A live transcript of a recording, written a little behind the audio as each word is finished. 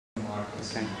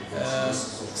Okay.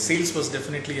 Sales was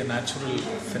definitely a natural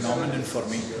phenomenon for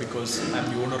me because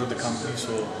I'm the owner of the company,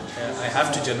 so I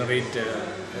have to generate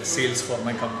sales for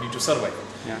my company to survive.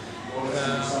 Yeah.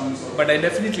 But I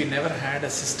definitely never had a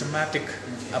systematic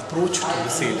approach to the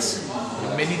sales.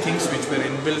 Many things which were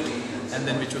inbuilt and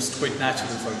then which was quite natural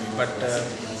for me. But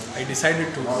I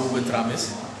decided to go with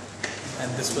Ramez,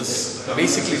 and this was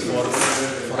basically for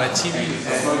achieving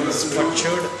a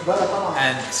structured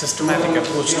and systematic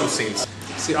approach to sales.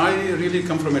 See, I really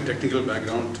come from a technical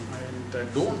background, and I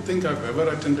don't think I've ever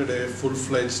attended a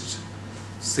full-fledged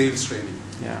sales training.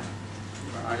 Yeah.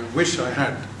 I wish I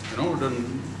had,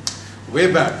 done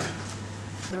way back.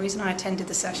 The reason I attended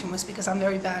the session was because I'm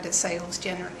very bad at sales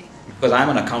generally. Because I'm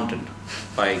an accountant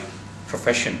by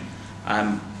profession,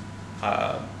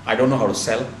 I don't know how to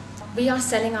sell. We are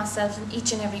selling ourselves in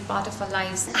each and every part of our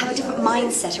lives. I have a different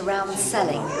mindset around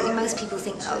selling. I mean, most people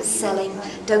think, oh, selling,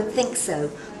 don't think so.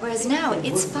 Whereas now,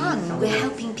 it's fun. We're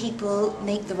helping people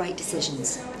make the right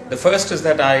decisions. The first is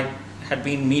that I had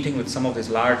been meeting with some of these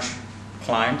large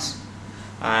clients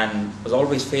and was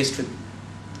always faced with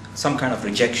some kind of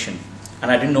rejection,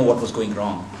 and I didn't know what was going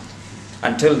wrong.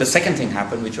 Until the second thing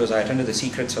happened, which was I attended the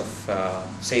Secrets of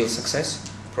Sales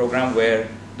Success program, where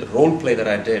the role play that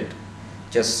I did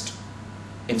just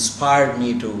inspired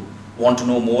me to want to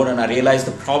know more, and I realized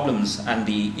the problems and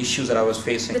the issues that I was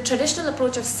facing. The traditional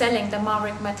approach of selling, the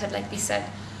Maverick method, like we said,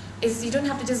 is you don't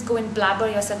have to just go and blabber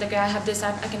yourself, like, I have this,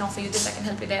 I can offer you this, I can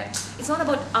help you there. It's not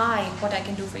about what I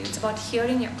can do for you. It's about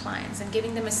hearing your clients and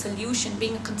giving them a solution,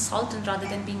 being a consultant rather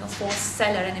than being a forced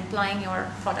seller and implying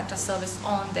your product or service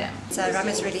on them. So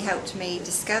Ramez really helped me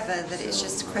discover that it's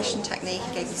just a question technique.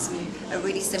 He gave me a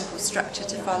really simple structure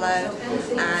to follow,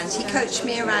 and he coached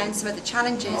me around some of the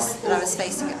challenges that I was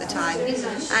facing at the time,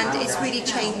 and it's really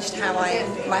changed how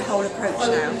my whole approach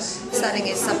now. Selling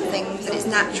is something that is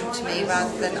natural to me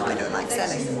rather than I don't like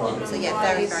selling. So yeah,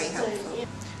 very, very helpful.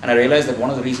 And I realized that one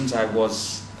of the reasons I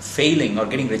was failing or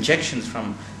getting rejections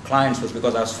from clients was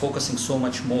because I was focusing so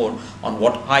much more on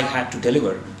what I had to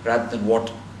deliver rather than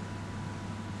what,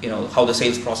 how the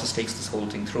sales process takes this whole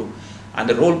thing through. And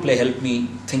the role play helped me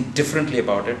think differently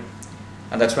about it.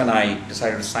 And that's when I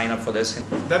decided to sign up for this.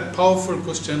 That powerful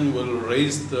question will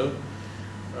raise the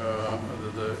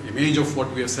image of what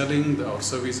we are selling, our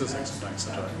services, etc.,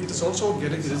 etc. It is also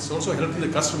helping the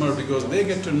customer because they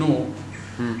get to know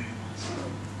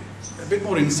a bit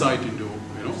more insight into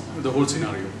the whole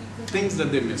scenario, things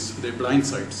that they miss, their blind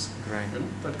sides. Right.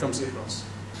 That comes across.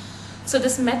 So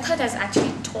this method has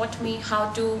actually taught me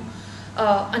how to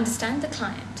understand the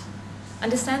client,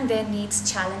 understand their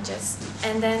needs, challenges,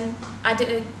 and then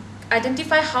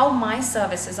identify how my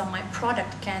services or my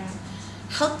product can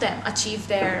help them achieve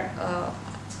their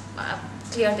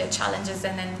clear their challenges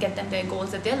and then get them their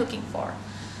goals that they're looking for.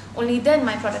 Only then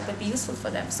my product will be useful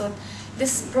for them. So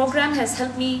this program has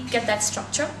helped me get that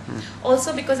structure.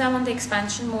 Also because I'm on the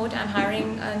expansion mode, I'm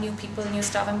hiring new people, new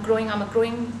staff, I'm a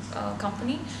growing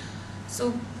company.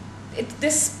 So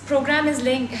this program is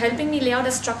helping me lay out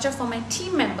a structure for my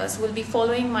team members who will be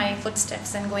following my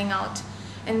footsteps and going out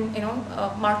and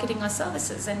marketing our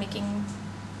services and making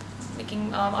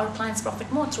our clients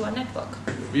profit more through our network.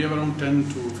 We have around 10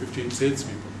 to 15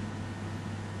 salespeople.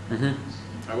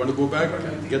 I want to go back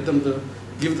and give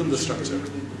them the structure.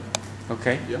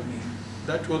 Okay. Yeah,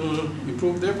 that will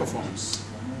improve their performance.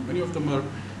 Many of them are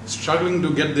struggling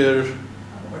to get their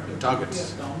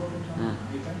targets.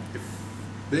 If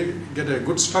they get a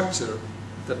good structure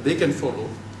that they can follow,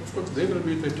 of course they will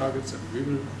meet their targets, and we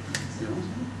will,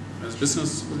 as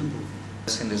business will improve.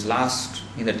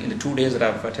 In the 2 days that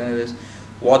I've attended this,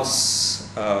 what's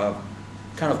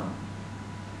kind of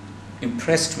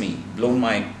impressed me, blown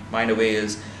my mind away,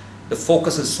 is the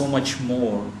focus is so much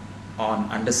more on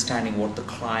understanding what the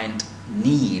client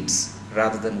needs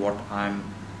rather than what I'm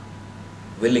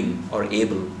willing or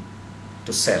able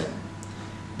to sell.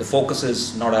 The focus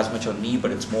is not as much on me, but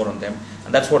it's more on them,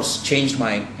 and that's what's changed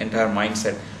my entire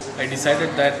mindset. I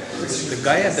decided that the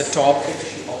guy at the top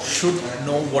should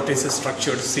know what is a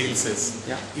structured sales is.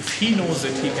 Yeah. If he knows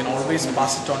it, he can always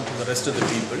pass it on to the rest of the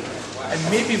people,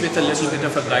 and maybe with a little bit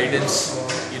of a guidance,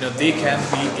 they can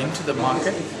be into the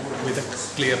market with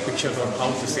a clear picture on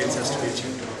how the sales has to be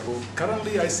achieved.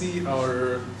 Currently, I see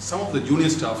some of the junior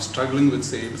staff struggling with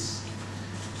sales,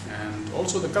 and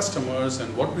also the customers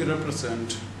and what we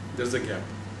represent. There's a gap.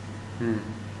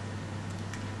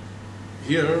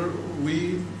 Here,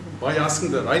 by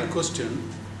asking the right question,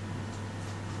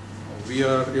 we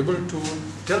are able to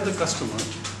tell the customer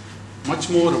much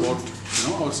more about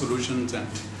our solutions and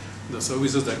the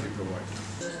services that we provide.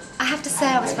 I have to say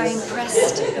I was very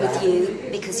impressed with you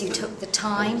because you took the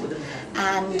time,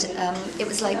 and it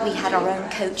was like we had our own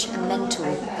coach and mentor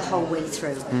the whole way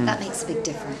through. That makes a big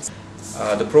difference.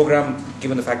 The program,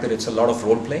 given the fact that it's a lot of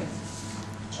role play,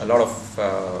 a lot of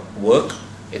work,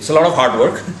 it's a lot of hard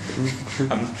work.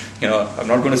 I'm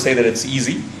not going to say that it's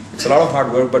easy. It's a lot of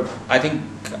hard work, but I think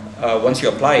once you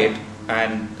apply it,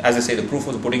 and as I say, the proof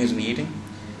of the pudding is in the eating.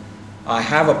 I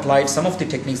have applied some of the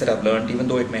techniques that I've learned, even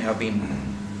though it may have been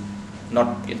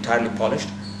not entirely polished,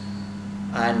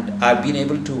 and I've been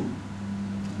able to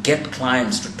get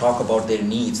clients to talk about their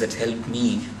needs. That's helped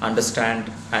me understand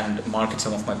and market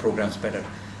some of my programs better.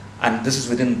 And this is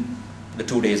within the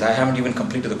 2 days. I haven't even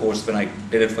completed the course when I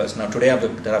did it first. Now today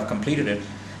that I've completed it,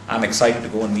 I'm excited to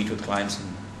go and meet with clients and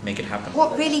make it happen.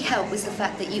 What really helped was the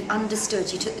fact that you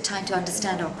took the time to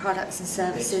understand our products and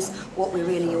services, what we're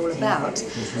really all about.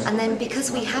 And then because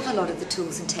we have a lot of the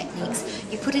tools and techniques,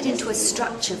 you put it into a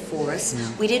structure for us.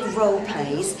 We did role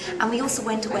plays, and we also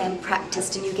went away and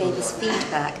practiced, and you gave us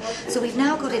feedback. So we've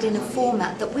now got it in a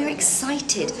format that we're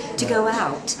excited to go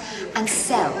out and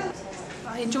sell.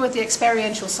 I enjoyed the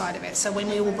experiential side of it, so when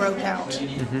we all broke out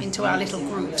into our little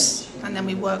groups and then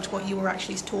we worked what you were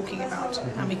actually talking about,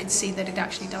 and we could see that it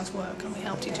actually does work, and we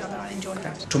helped each other. I enjoyed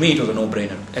that. To me it was a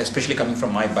no-brainer, especially coming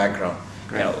from my background.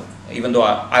 You know, even though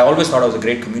I always thought I was a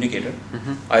great communicator,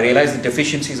 I realized the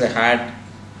deficiencies I had,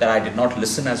 that I did not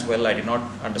listen as well, I did not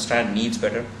understand needs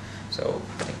better. So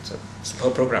I think it's a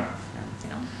superb program.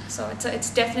 So it's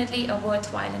definitely a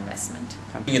worthwhile investment.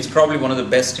 I think it's probably one of the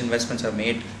best investments I've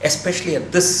made, especially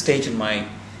at this stage in my,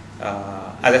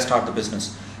 as I start the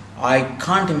business. I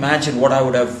can't imagine what I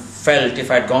would have felt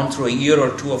if I'd gone through a year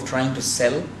or two of trying to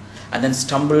sell and then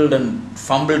stumbled and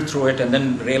fumbled through it and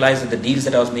then realized that the deals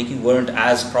that I was making weren't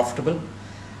as profitable.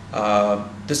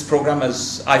 This program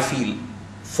has, I feel,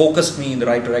 focused me in the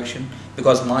right direction,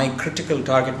 because my critical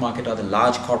target market are the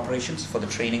large corporations for the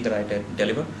training that I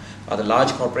deliver, are the large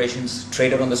corporations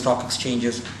traded on the stock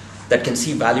exchanges that can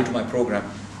see value to my program.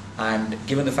 And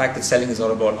given the fact that selling is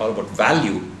all about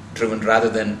value driven rather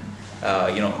than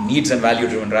needs and value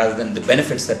driven rather than the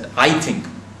benefits that I think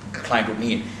the client would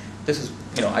need, this is,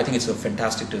 I think it's a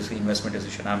fantastic investment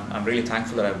decision. I'm really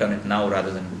thankful that I've done it now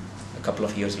rather than a couple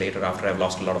of years later after I've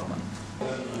lost a lot of money.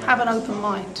 Have an open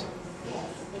mind,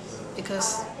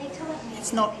 because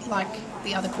it's not like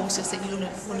the other courses that you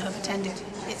wouldn't have attended.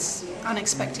 It's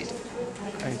unexpected.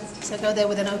 Okay. So go there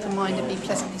with an open mind and be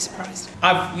pleasantly surprised.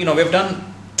 We've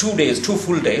done 2 days, 2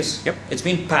 full days. Yep. It's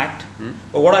been packed.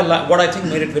 But what I think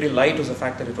made it very light was the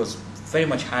fact that it was very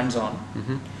much hands-on.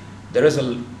 There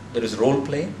is role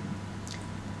play.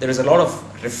 There is a lot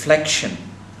of reflection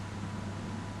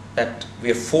that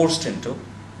we are forced into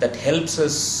that helps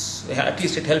us, at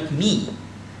least it helped me,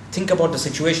 think about the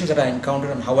situations that I encountered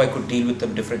and how I could deal with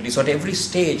them differently. So at every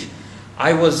stage,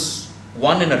 I was,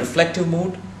 1, in a reflective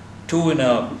mood, 2, in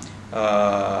a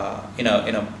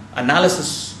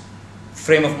analysis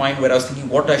frame of mind where I was thinking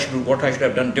what I should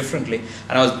have done differently,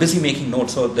 and I was busy making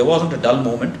notes. So there wasn't a dull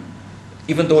moment,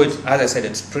 even though it's, as I said,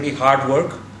 it's pretty hard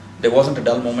work. There wasn't a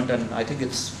dull moment, and I think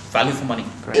it's value for money.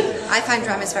 I find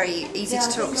Ramez very easy to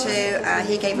talk to.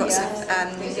 He gave lots of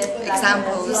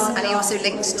examples, and he also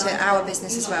linked to our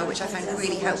business as well, which I find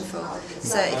really helpful.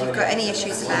 So if you've got any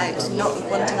issues about not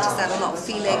wanting to sell or not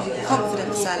feeling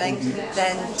confident selling,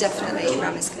 then definitely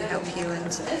Ramez can help you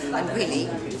and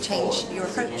really change your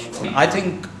approach. I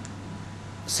think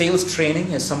sales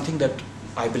training is something that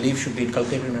I believe should be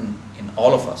inculcated in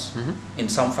all of us in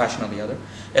some fashion or the other,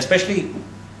 especially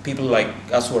people like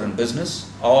us who are in business,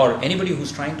 or anybody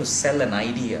who's trying to sell an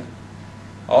idea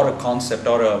or a concept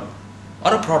or a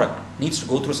product needs to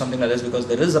go through something like this, because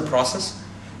there is a process.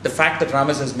 The fact that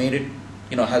Ramez has made it,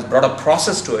 has brought a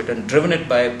process to it and driven it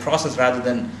by process rather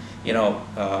than,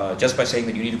 just by saying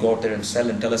that you need to go out there and sell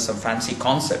and tell us some fancy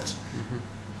concepts.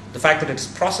 The fact that it's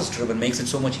process driven makes it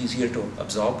so much easier to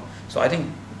absorb. So I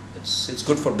think it's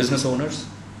good for business owners,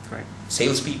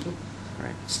 salespeople.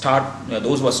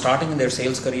 Those who are starting in their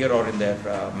sales career or in their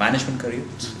management career.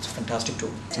 It's a fantastic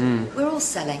tool. We're all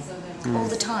selling all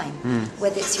the time,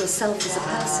 whether it's yourself as a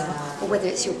person or whether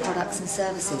it's your products and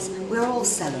services. We're all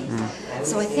selling.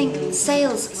 So I think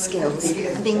sales skills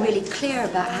and being really clear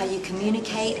about how you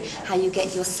communicate, how you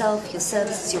get yourself, your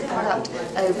services, your product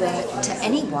over to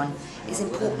anyone is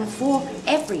important for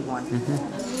everyone.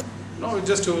 No,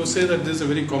 just to say that this is a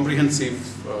very comprehensive,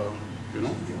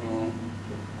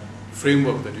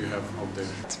 framework that you have out there.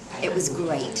 It was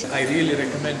great. I really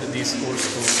recommend these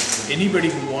courses to anybody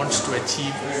who wants to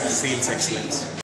achieve sales excellence.